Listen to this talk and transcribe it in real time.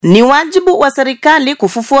Ni wajibu wa serikali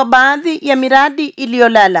kufufua baadhi ya miradi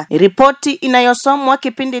iliyolala. Ripoti inayosomwa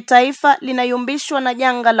kipindi taifa linayumbishwa na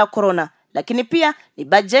janga la corona. Lakini pia ni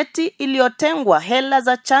bajeti iliyotengwa hela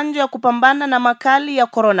za chanjo ya kupambana na makali ya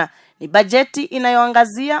corona. Ni bajeti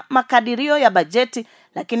inayoangazia makadirio ya bajeti.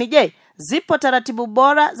 Lakini je, zipo taratibu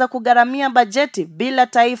bora za kugharamia bajeti bila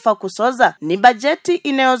taifa kusoza? Ni bajeti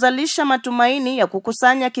inayozalisha matumaini ya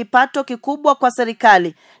kukusanya kipato kikubwa kwa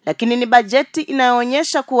serikali. Lakini ni bajeti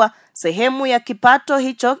inayoonyesha kuwa sehemu ya kipato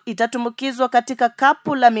hicho itatumbukizwa katika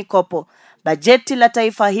kapu la mikopo. Bajeti la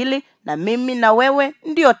taifa hili na mimi na wewe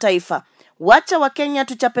ndio taifa. Wacha wa Kenya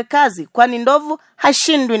tuchape kazi, kwani ndovu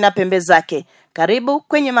hashindwi na pembe zake. Karibu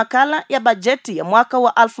kwenye makala ya bajeti ya mwaka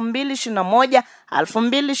wa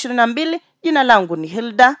 2021-2022. Jina langu ni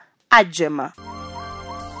Hilda Ajema.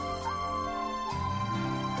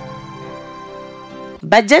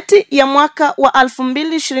 Bajeti ya mwaka wa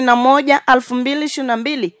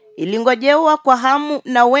 2021-2022 ilingojewa kwa hamu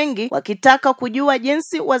na wengi wakitaka kujua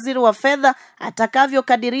jinsi waziri wa fedha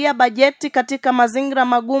atakavyokadiria bajeti katika mazingira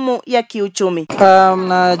magumu ya kiuchumi.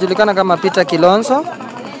 Najulikana kama Peter Kilonzo.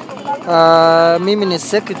 Mimi ni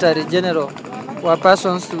Secretary General wa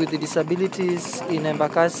Persons with Disabilities in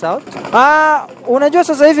Embakasi South. Unajua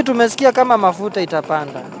sasa hivi tumesikia kama mafuta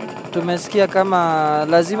itapanda. Tumesikia kama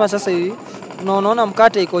lazima sasa hivi unaona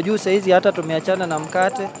mkate iko juu sasa hizi, hata tumeachana na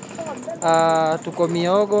mkate. Tuko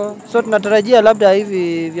miogo. So tunatarajia labda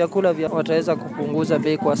hivi vyakula wataweza kupunguza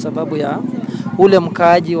bei kwa sababu ya ule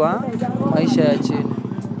mkaaji wa maisha ya chini.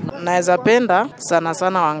 Naweza penda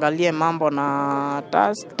sana waangalie mambo na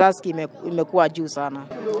task imekuwa juu sana.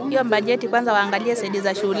 Hiyo bajeti kwanza waangalie saidi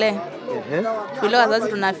za shule. Shule wazazi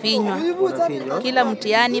tunafinywa. Kila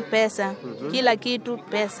mtihani pesa, kila kitu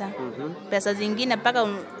pesa. Pesa zingine mpaka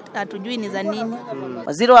hatujui ni za nini.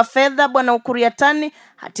 Waziri wa fedha Bwana Ukur Yatani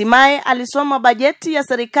hatimaye alisoma bajeti ya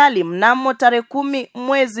serikali mnamo tarehe 10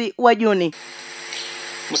 mwezi wa Juni.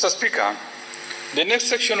 Mr. Speaker, the next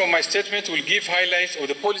section of my statement will give highlights of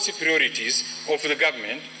the policy priorities of the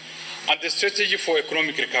government and the strategy for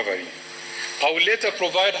economic recovery. I will later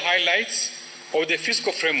provide highlights of the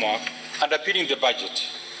fiscal framework underpinning the budget,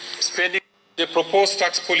 spending the proposed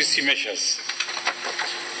tax policy measures.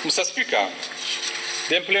 Mr. Speaker,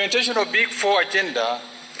 the implementation of Big Four agenda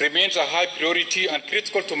remains a high priority and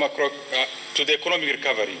critical to the economic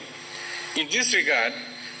recovery. In this regard,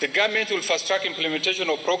 the government will fast-track implementation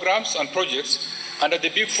of programs and projects under the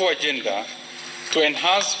Big Four agenda to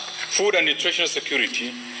enhance food and nutritional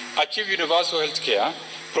security, achieve universal health care,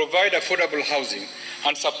 provide affordable housing,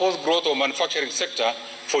 and support growth of manufacturing sector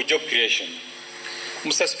for job creation.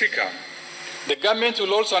 Mr. Speaker, the government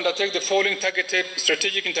will also undertake the following targeted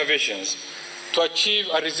strategic interventions to achieve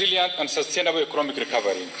a resilient and sustainable economic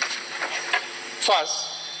recovery. First,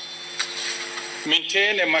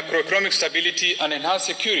 maintain a macroeconomic stability and enhance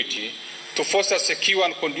security to foster secure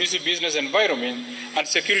and conducive business environment and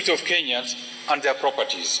security of Kenyans and their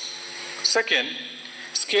properties. Second,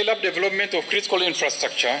 scale up development of critical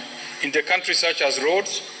infrastructure in the country such as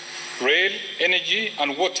roads, rail, energy,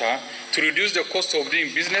 and water to reduce the cost of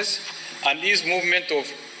doing business and ease movement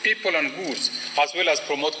of people and goods, as well as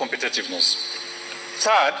promote competitiveness.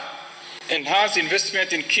 Third, enhance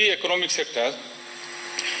investment in key economic sectors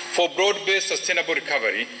for broad-based sustainable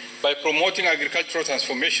recovery by promoting agricultural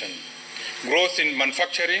transformation, growth in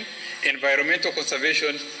manufacturing, environmental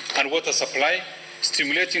conservation and water supply,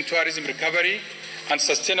 stimulating tourism recovery, and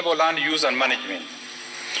sustainable land use and management.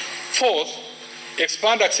 Fourth,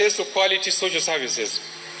 expand access to quality social services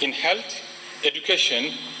in health,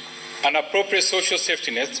 education, and appropriate social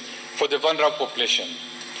safety nets for the vulnerable population.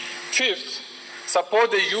 Fifth, support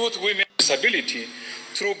the youth, women with disability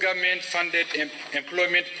through government-funded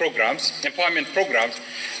empowerment programs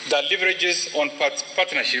that leverages on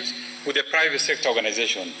partnerships with the private sector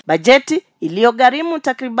organization. Bajeti iliyogharimu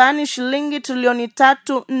takribani shilingi trilioni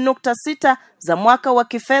 3.6 za mwaka wa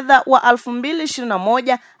kifedha wa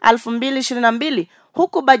 2021-2022,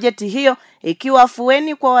 huku bajeti hiyo ikiwa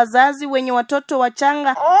afueni kwa wazazi wenye watoto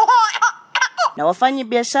wachanga na wafanyi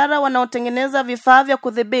biashara wanaotengeneza vifaa vya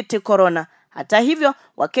kudhibiti corona. Hata hivyo,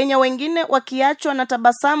 Wakenya wengine wakiachwa na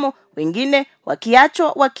tabasamu, wengine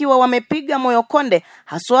wakiachwa wakiwa wamepiga moyo konde,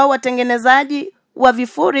 haswa watengenezaji wa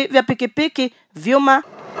vifuri vya pikipiki, vyuma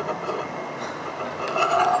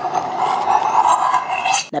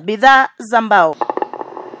na bidhaa za mbao.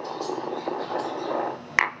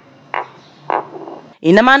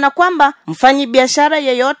 Ina maana kwamba mfanyi biashara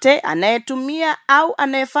yeyote anayetumia au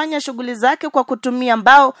anayefanya shughuli zake kwa kutumia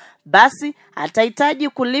mbao, basi atahitaji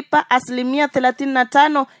kulipa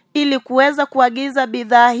 35% ili kuweza kuagiza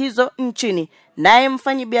bidhaa hizo nchini. Naye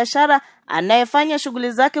mfanyi biashara anayefanya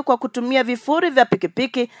shughuli zake kwa kutumia vifuri vya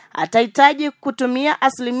pikipiki atahitaji kutumia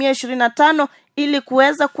 25% ili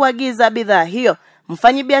kuweza kuagiza bidhaa hiyo.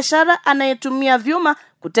 Mfanyabiashara anayetumia vyuma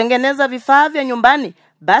kutengeneza vifaa vya nyumbani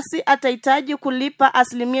basi atahitaji kulipa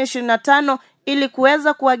 25% ili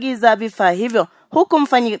kuweza kuagiza vifaa hivyo, huku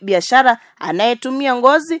mfanyabiashara anayetumia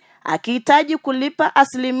ngozi akihitaji kulipa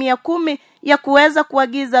 10% ya kuweza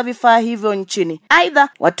kuagiza vifaa hivyo nchini. Aidha,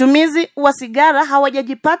 watumizi wa sigara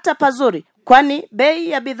hawajajipata pazuri, kwani bei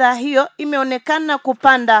ya bidhaa hiyo imeonekana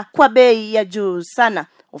kupanda kwa bei ya juu sana.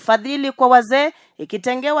 Ufadhili kwa wazee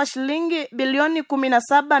ikitengewa shilingi bilioni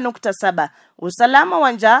 17.7, usalama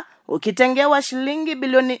wa njaa ukitengewa shilingi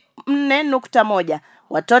bilioni 4.1,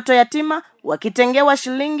 watoto yatima wakitengewa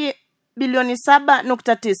shilingi bilioni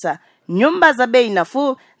 7.9, nyumba za bei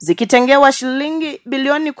nafuu zikitengewa shilingi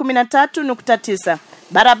bilioni 13.9,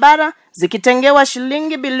 barabara zikitengewa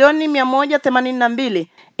shilingi bilioni 182,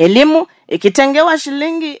 elimu ikitengewa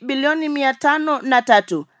shilingi bilioni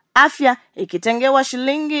 503, afya ikitengewa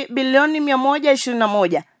shilingi bilioni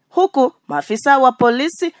 121, huku maafisa wa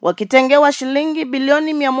polisi wakitengewa shilingi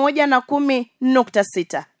bilioni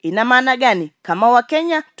 110.6. Ina maana gani? Kama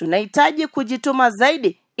Wakenya tunahitaji kujituma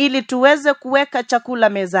zaidi ili tuweze kuweka chakula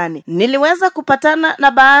mezani. Niliweza kupatana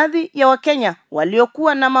na baadhi ya Wakenya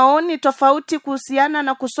waliokuwa na maoni tofauti kuhusiana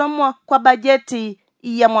na kusomwa kwa bajeti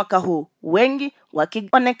ya mwaka huu. Wengi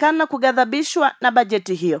wakionekana kughadhabishwa na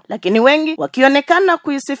bajeti hiyo, lakini wengi wakionekana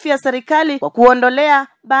kuisifia serikali kwa kuondolea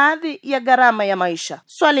baadhi ya gharama ya maisha.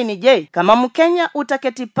 Swali ni je, kama Mkenya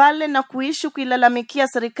utaketi pale na kuishi kuilalamikia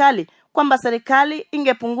serikali kwamba serikali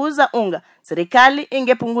ingepunguza unga, serikali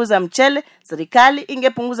ingepunguza mchele, serikali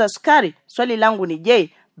ingepunguza sukari, swali langu ni je,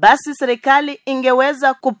 basi serikali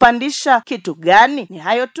ingeweza kupandisha kitu gani? Ni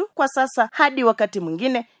hayo tu kwa sasa, hadi wakati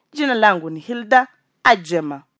mwingine. Jina langu ni Hilda Ajema.